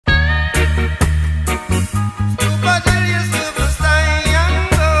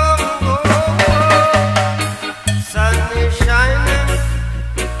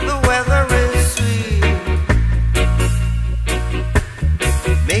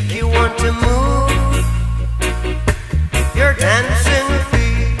make you want to move your dancing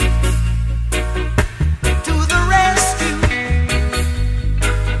feet to the rescue.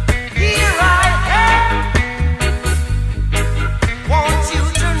 Here I am, want you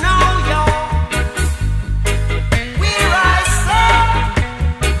to know you're where I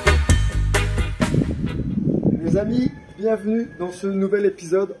said. Les amis, bienvenue dans ce nouvel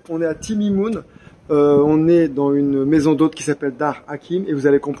épisode. On est à Timimoun. On est dans une maison d'hôte qui s'appelle Dar Hakim et vous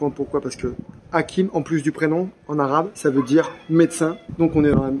allez comprendre pourquoi, parce que Hakim, en plus du prénom en arabe, ça veut dire médecin. Donc on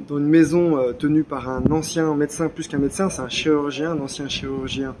est dans une maison tenue par un ancien médecin, plus qu'un médecin, c'est un chirurgien, un ancien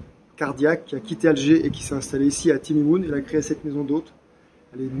chirurgien cardiaque qui a quitté Alger et qui s'est installé ici à Timimoun. Il a créé cette maison d'hôte.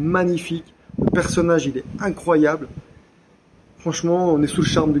 Elle est magnifique, le personnage il est incroyable. Franchement, on est sous le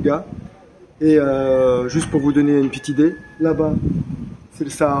charme du gars. Et juste pour vous donner une petite idée, là-bas c'est le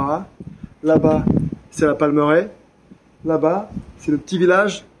Sahara. Là-bas, c'est la Palmeraie. Là-bas, c'est le petit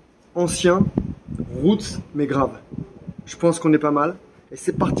village ancien, roots, mais grave. Je pense qu'on est pas mal. Et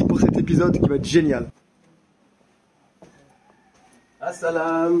c'est parti pour cet épisode qui va être génial.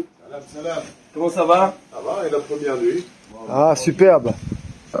 Assalam. Salam, salam. Comment ça va? Ça va, et la première nuit? Ah, superbe.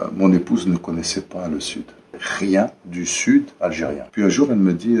 Mon épouse ne connaissait pas le sud. Rien du sud algérien. Puis un jour, elle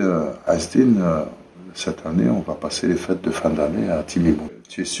me dit, Asdin, cette année, on va passer les fêtes de fin d'année à Timimoun.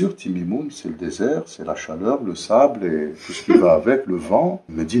 Tu es sûr, Timimoun, c'est le désert, c'est la chaleur, le sable et tout ce qui va avec, le vent.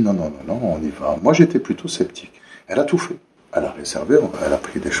 Elle me dit, non, on y va. Moi, j'étais plutôt sceptique. Elle a tout fait. Elle a réservé, elle a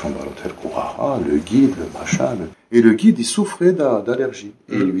pris des chambres à l'hôtel Kourara, le guide, le machin. Et le guide, il souffrait d'allergie.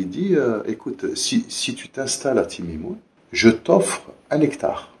 Et il lui dit, écoute, si tu t'installes à Timimoun, je t'offre 1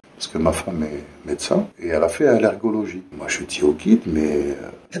 hectare. Parce que ma femme est médecin et elle a fait allergologie. Moi, je dis au guide, mais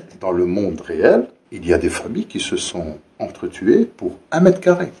dans le monde réel, il y a des familles qui se sont entretuées pour 1 mètre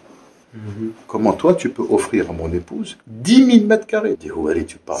carré. Comment toi, tu peux offrir à mon épouse 10 000 mètres carrés? Je dis, oh, allez,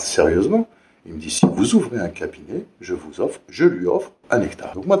 tu parles sérieusement? Il me dit, si vous ouvrez un cabinet, je lui offre 1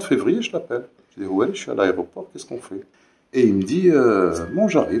 hectare. Donc, au mois de février, je l'appelle. Je dis, oh, allez, je suis à l'aéroport, qu'est-ce qu'on fait? Et il me dit, bon,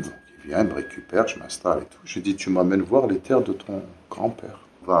 j'arrive. Il vient, il me récupère, je m'installe et tout. Je lui dis, tu m'amènes voir les terres de ton grand-père.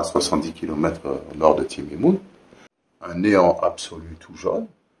 On va à 70 km au nord de Timimoun. Un néant absolu tout jaune.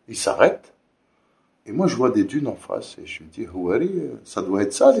 Il s'arrête. Et moi, je vois des dunes en face. Et je lui dis, Houari, ça doit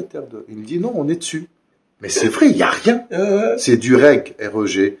être ça, les terres de... Il me dit, non, on est dessus. Mais c'est vrai, il n'y a rien. C'est du REG.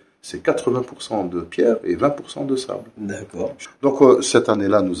 C'est 80% de pierre et 20% de sable. D'accord. Donc, cette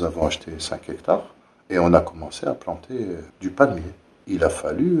année-là, nous avons acheté 5 hectares. Et on a commencé à planter du palmier. Il a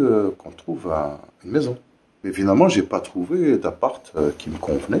fallu qu'on trouve une maison. Mais finalement, je n'ai pas trouvé d'appart qui me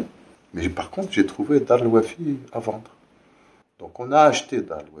convenait. Mais par contre, j'ai trouvé Dar el-Wafi à vendre. Donc, on a acheté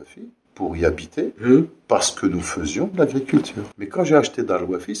Dar el-Wafi pour y habiter, parce que nous faisions de l'agriculture. Mais quand j'ai acheté Dar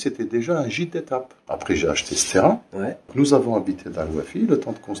el-Wafi, c'était déjà un gîte d'étape. Après, j'ai acheté ce terrain. Ouais. Nous avons habité Dar el-Wafi, le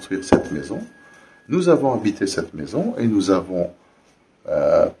temps de construire cette maison. Nous avons habité cette maison et nous avons,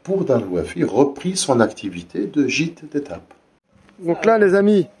 pour Dar el-Wafi, repris son activité de gîte d'étape. Donc là, les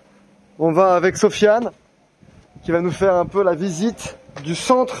amis, on va avec Sofiane, qui va nous faire un peu la visite du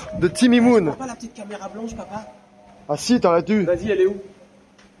centre de Timimoun. Tu pas la petite caméra blanche, papa? Ah si, t'aurais dû. Vas-y, elle est où?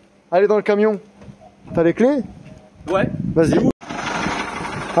 Allez dans le camion. T'as les clés? Ouais. Vas-y.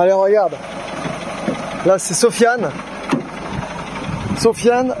 Allez, regarde. Là, c'est Sofiane.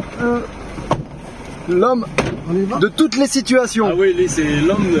 Sofiane, l'homme de toutes les situations. Ah oui, lui, c'est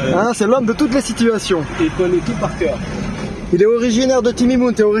l'homme de... Hein, c'est l'homme de toutes les situations. Il connaît tout par cœur. Il est originaire de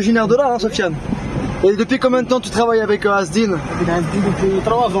Timimoun. T'es originaire de là, hein, Sofiane? Et depuis combien de temps tu travailles avec Asdin? Depuis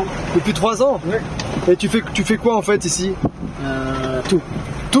 3 ans. Depuis 3 ans? Oui. Et tu fais quoi en fait ici? Tout.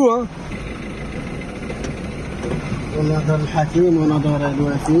 Tout, hein? On a dans le Hakim, on a dans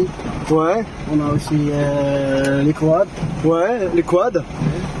el-Wafi. Ouais. On a aussi les quads. Ouais, les quads.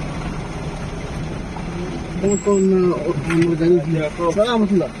 Donc on organise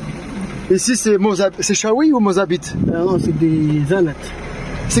les... Ici c'est Chaoui ou Mozabit? Non, c'est des Zanet.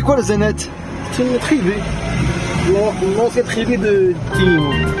 C'est quoi le Zanet? C'est une tribu. L'ancienne tribu de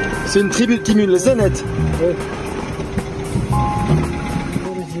Timimoun. C'est une tribu de Timimoun, les Zanet. Ouais.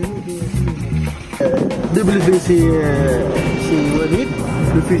 W, c'est Walid,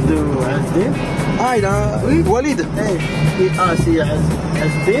 le fils de Asdin. Ah, il a... Oui, Walid. Et A, c'est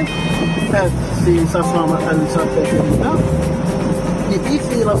Asdin. F, c'est sa femme, elle s'appelle Felina. Et I,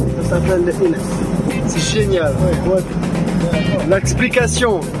 c'est la fille, elle s'appelle Ines. C'est génial. Ouais.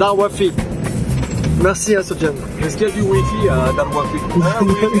 L'explication Dar el-Wafi. Merci à Sofiane. Est-ce qu'il y a du Wi-Fi à Dar el-Wafi?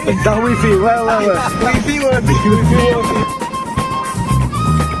 Dar el-Wafi, ouais. Wifi.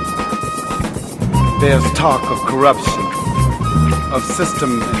 There's talk of corruption, of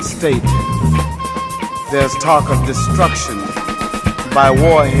system and state. There's talk of destruction. by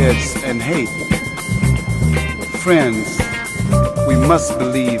warheads and hate. Friends, we must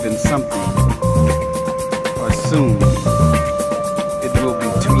believe in something, or soon it will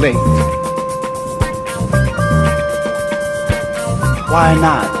be too late. Why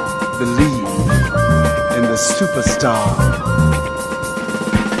not believe in the superstar?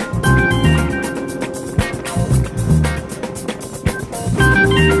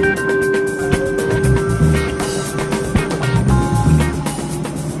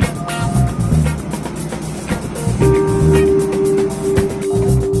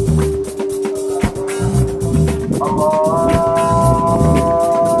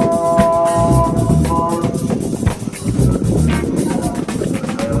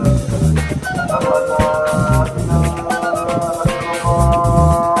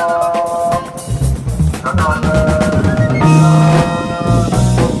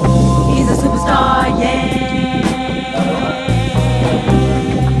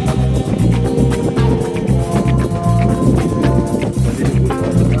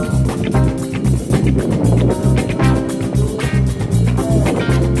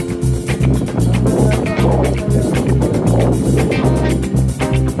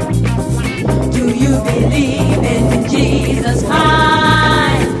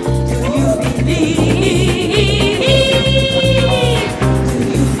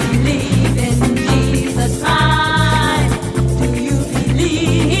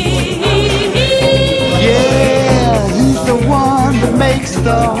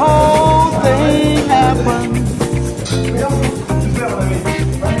 The whole thing happen.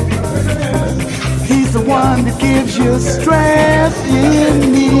 He's the one that gives you strength you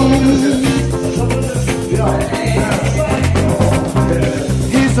need.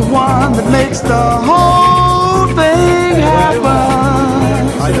 He's the one that makes the whole thing happen.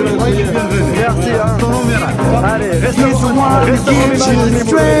 He's the one that gives you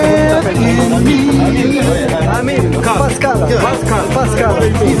strength you need. Pascal.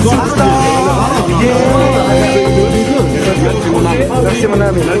 He's the superstar, yeah. Merci mon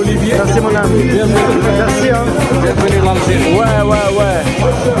ami. Merci mon ami. Merci hein. Bienvenue en Algérie. Ouais.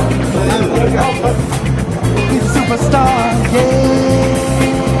 He's a superstar,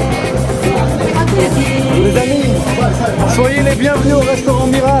 Les amis, soyez les bienvenus au restaurant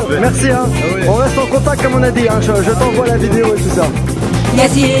Miral. Merci hein. On reste en contact comme on a dit hein. Je t'envoie la vidéo et tout ça.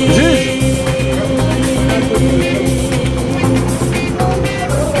 Juste.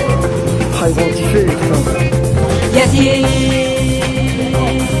 Ah, ils vont kiffer, putain.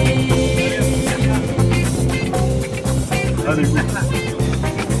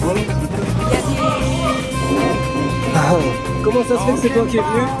 Comment ça se fait que c'est toi qui es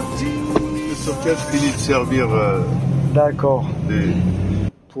venu? Sur quel je finis de servir D'accord.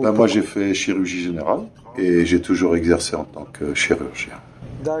 Moi j'ai fait chirurgie générale et j'ai toujours exercé en tant que chirurgien.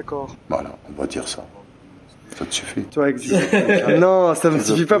 D'accord. Voilà, on va dire ça. Ça te suffit? Toi, non, ça me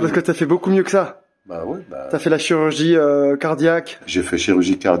suffit pas parce que t'as fait beaucoup mieux que ça. Bah oui. T'as fait la chirurgie cardiaque. J'ai fait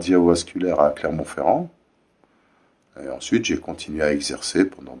chirurgie cardiovasculaire à Clermont-Ferrand. Et ensuite, j'ai continué à exercer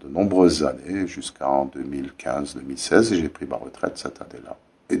pendant de nombreuses années, jusqu'en 2015-2016, et j'ai pris ma retraite cette année-là.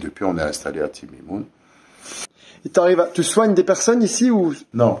 Et depuis, on est installé à timimoun. Et tu soignes des personnes ici ou?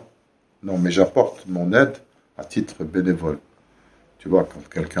 Non, mais j'apporte mon aide à titre bénévole. Tu vois, quand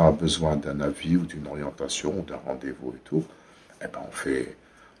quelqu'un a besoin d'un avis ou d'une orientation ou d'un rendez-vous et tout, eh ben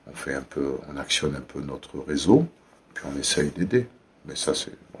on actionne un peu notre réseau, puis on essaye d'aider. Mais ça,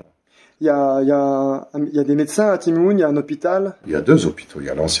 c'est... Voilà. Il y a des médecins à timimoun, il y a un hôpital. Il y a 2 hôpitaux. Il y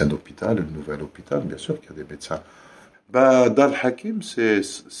a l'ancien hôpital et le nouvel hôpital. Bien sûr qu'il y a des médecins. Dar Hakim,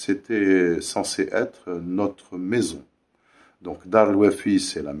 c'était censé être notre maison. Donc, Dar al-Wafi,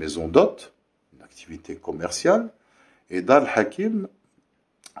 c'est la maison d'hôte, une activité commerciale. Et Dar Hakim,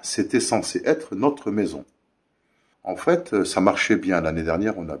 c'était censé être notre maison. En fait, ça marchait bien. L'année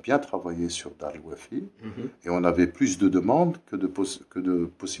dernière, on a bien travaillé sur Dar al-Wafi et on avait plus de demandes que de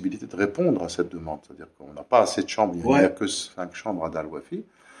possibilités de répondre à cette demande. C'est-à-dire qu'on n'a pas assez de chambres, il n'y a que 5 chambres à Dar al-Wafi.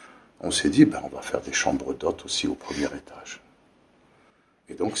 On s'est dit, on va faire des chambres d'hôtes aussi au premier étage.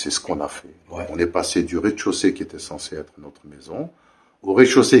 Et donc, c'est ce qu'on a fait. Ouais. On est passé du rez-de-chaussée qui était censé être notre maison au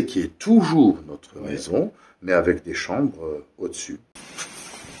rez-de-chaussée qui est toujours notre maison, mais avec des chambres au-dessus.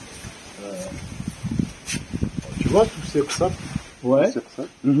 Tu vois tous ces cercles? Ouais.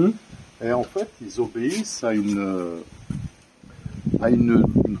 Et en fait, ils obéissent à une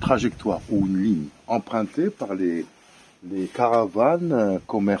trajectoire ou une ligne empruntée par les caravanes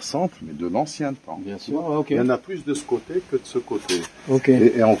commerçantes, mais de l'ancien temps. Bien sûr, ok. Il y en a plus de ce côté que de ce côté. Ok.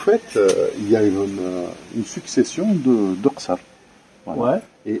 Et en fait, il y a une succession de d'Orsaf. Voilà. Ouais.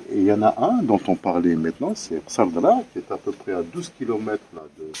 Et il y en a un dont on parlait maintenant, c'est Sardala, qui est à peu près à 12 km là,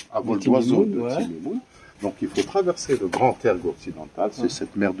 à vol d'oiseau de Timimoun. Donc il faut traverser le grand erg occidental, c'est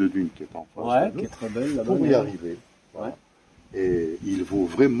cette mer de dune qui est en face. Qui est très belle là-bas. Pour y arriver. Voilà. Et il vaut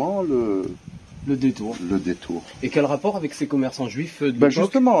vraiment le détour. Et quel rapport avec ces commerçants juifs de l'époque?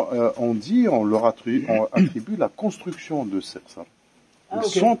 Justement, on leur attribue la construction de Sersar. Ils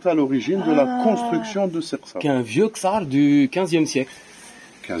sont à l'origine de la construction de Sersar. Qui est un vieux ksar du 15e siècle.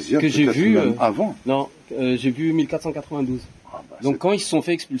 15e, que j'ai vu même avant. Non, j'ai vu 1492. Donc quand ils se sont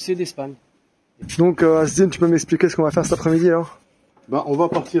fait expulser d'Espagne. Donc Asdine, tu peux m'expliquer ce qu'on va faire cet après-midi alors? On va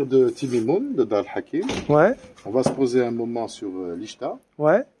partir de Timimoun, de Dar Hakim. Ouais. On va se poser un moment sur l'Ishta.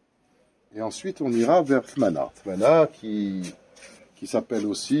 Ouais. Et ensuite on ira vers Tmana. Tmana qui s'appelle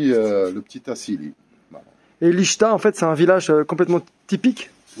aussi le Petit Assili. Voilà. Et l'Ishta, en fait, c'est un village complètement typique?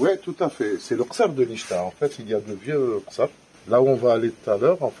 Oui, tout à fait. C'est le Ksar de l'Ishta. En fait, il y a de vieux Ksar. Là où on va aller tout à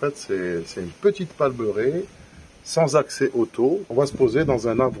l'heure, en fait, c'est une petite palmeraie, sans accès auto. On va se poser dans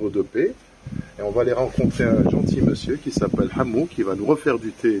un arbre de paix et on va aller rencontrer un gentil monsieur qui s'appelle Hamou, qui va nous refaire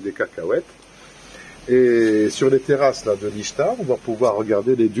du thé et des cacahuètes. Et sur les terrasses là, de l'Ishtar, on va pouvoir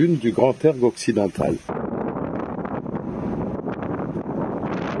regarder les dunes du grand erg occidental.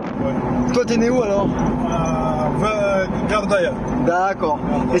 Toi, t'es né où alors? Gardaïa. D'accord.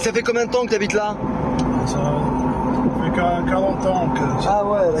 Et ça fait combien de temps que tu habites là? Ça fait 40 ans que... Ah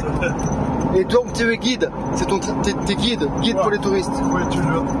ouais, d'accord. Et donc tu es guide? C'est t'es guide pour les touristes? Oui,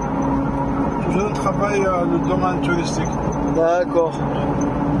 toujours. Je travaille dans le domaine touristique. D'accord.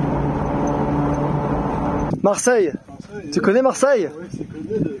 Marseille. Tu connais Marseille? Oui, c'est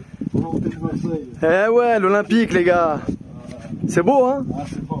connu de Marseille. Eh ouais, l'Olympique les gars. C'est beau hein? Ah,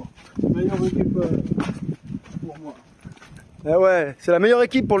 c'est bon. Meilleure équipe pour moi. Eh ouais, c'est la meilleure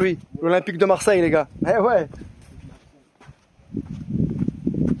équipe pour lui. L'Olympique de Marseille les gars. Eh ouais.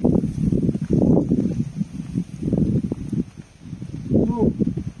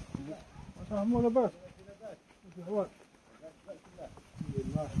 Moi là-bas.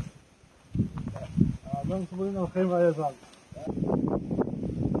 Donc, vous voulez entrer dans les Alpes.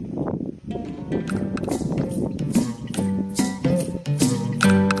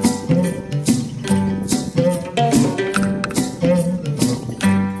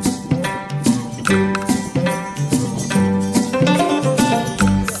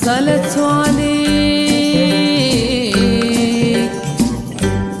 صلت عليك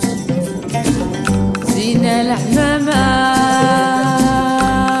زين العمامات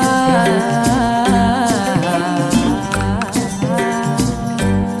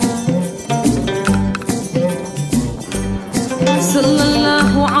صلى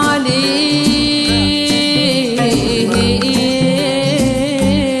الله عليك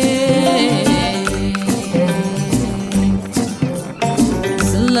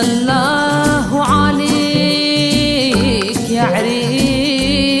صلى الله عليك يا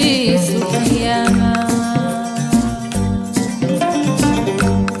عريس القيامة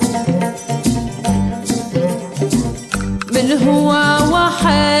من هو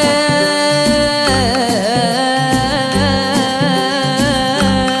وحيد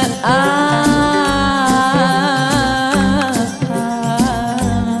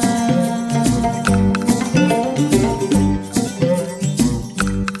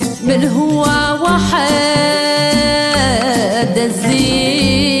من هو وحد الزين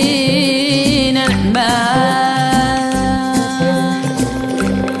العمام.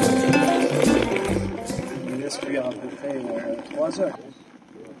 laisse cuire à peu près 3 heures.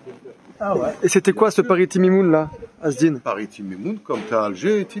 Ah ouais. Et c'était quoi ce Paris Timimoun là, Asdine? Paris Timimoun, comme t'as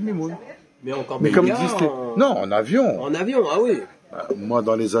Alger et Timimoun. Mais encore Mais meilleur, comme existait. Non, en avion. En avion, ah oui. Moi,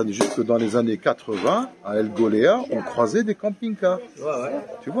 jusque dans les années 80, à El Goléa, on croisait des camping-cars. Ouais.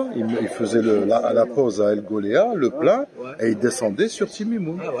 Tu vois, ils faisaient la pause à El Goléa, le plein, et ils descendaient sur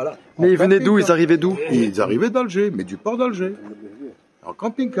Timimoun. Ah, voilà. Mais ils venaient d'où? Ils arrivaient d'où? Ils arrivaient d'Alger, mais du port d'Alger. En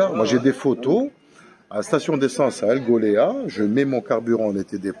camping-car. Moi, j'ai des photos à la station d'essence à El Goléa. Je mets mon carburant, on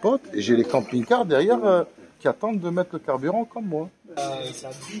était des potes, et j'ai les camping-cars derrière qui attendent de mettre le carburant comme moi.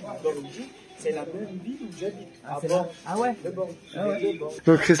 C'est la même ville où j'habite. Ah ouais.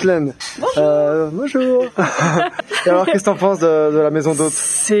 Donc Chrislaine, bonjour. Et alors qu'est-ce que t'en penses de la maison d'hôte?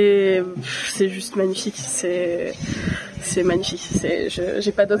 C'est juste magnifique. C'est c'est magnifique.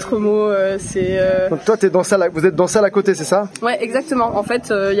 J'ai pas d'autres mots. Donc toi, vous êtes dans salle à côté, c'est ça? Ouais, exactement. En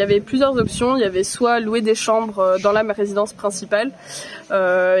fait, il y avait plusieurs options. Il y avait soit louer des chambres dans la résidence principale.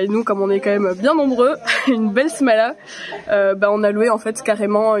 Et nous, comme on est quand même bien nombreux, une belle smala, on a loué en fait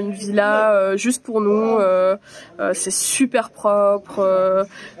carrément une villa juste pour nous. C'est super propre,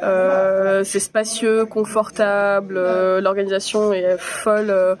 c'est spacieux, confortable. L'organisation est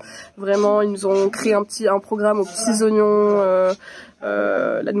folle. Vraiment, ils nous ont créé un programme aux petits oignons.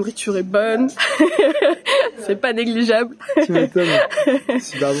 La nourriture est bonne. C'est pas négligeable. Tu m'étonnes.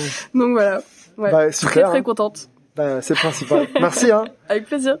 Super bon. Donc voilà. Ouais. Bah, super, très principal. C'est principal. Merci hein. Avec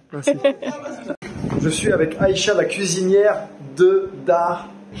plaisir. Merci. Je suis avec Aïcha, la cuisinière de Dar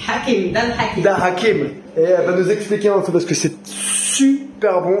Hakim. Et elle va nous expliquer un peu parce que c'est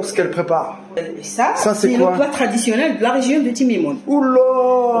super bon ce qu'elle prépare. Ça c'est le quoi? plat traditionnel de la région de timimoun.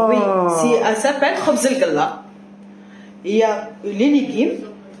 Oula! Oui, ça s'appelle khobz el-galla. Il y a les légumes,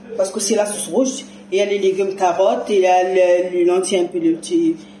 parce que c'est la sauce rouge. Il y a les légumes carottes, il y a les lentilles, un peu les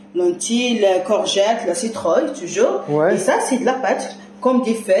petits lentilles, la courgette, la citrouille, toujours. Ouais. Et ça, c'est de la pâte, comme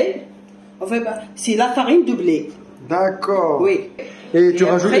des feuilles. Enfin, c'est la farine de blé. D'accord. Oui. Et tu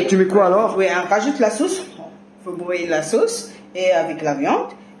rajoutes, et tu mets quoi alors? Oui, on rajoute la sauce. Il faut broyer la sauce et avec la viande.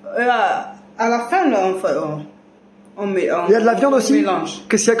 À la fin, là, on met. Il y a de la viande aussi? Mélange.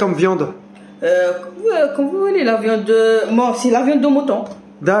 Qu'est-ce qu'il y a comme viande? Comme vous voulez, la viande de. Bon, c'est la viande de mouton.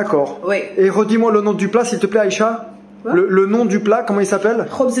 D'accord. Oui. Et redis-moi le nom du plat, s'il te plaît, Aïcha. Le nom du plat, comment il s'appelle?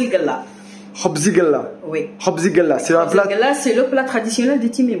 Khobz el-galla. Khobz el-galla. Oui. Khobz el-galla, c'est un plat. C'est le plat traditionnel de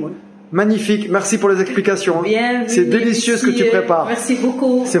timimoun. Magnifique, merci pour les explications. Bienvenue. C'est délicieux ce que tu prépares. Merci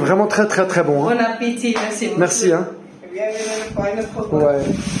beaucoup. C'est vraiment très très très bon. Bon appétit, merci beaucoup. Merci hein. Bienvenue pour une autre fois. Ouais.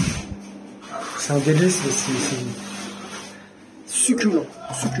 C'est un délice, mais c'est succulent.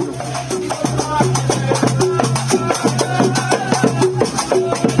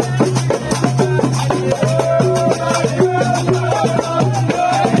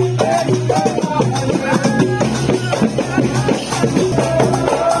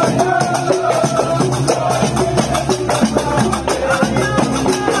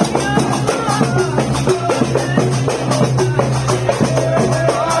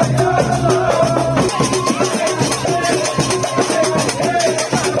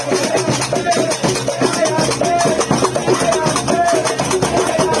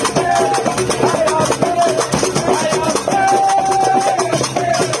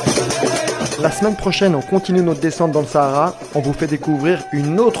 La semaine prochaine, on continue notre descente dans le Sahara. On vous fait découvrir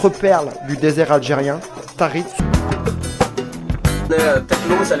une autre perle du désert algérien, Paradis. Peut-être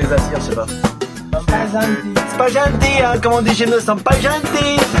l'eau, ça les attire, je sais pas. C'est pas gentil, hein, comme on dit chez nous, c'est pas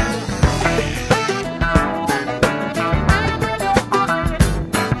gentil.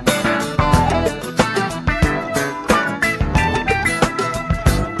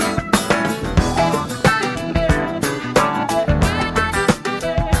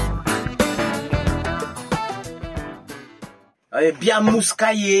 Bien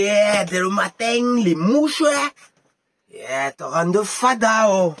mouscaillé, dès le matin, les mouches, te rendent fada,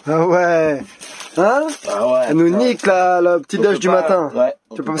 oh. Ah ouais. Hein? Ah ouais. Elle nous nique la petite déj du matin. Ouais,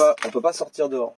 on peut pas sortir dehors.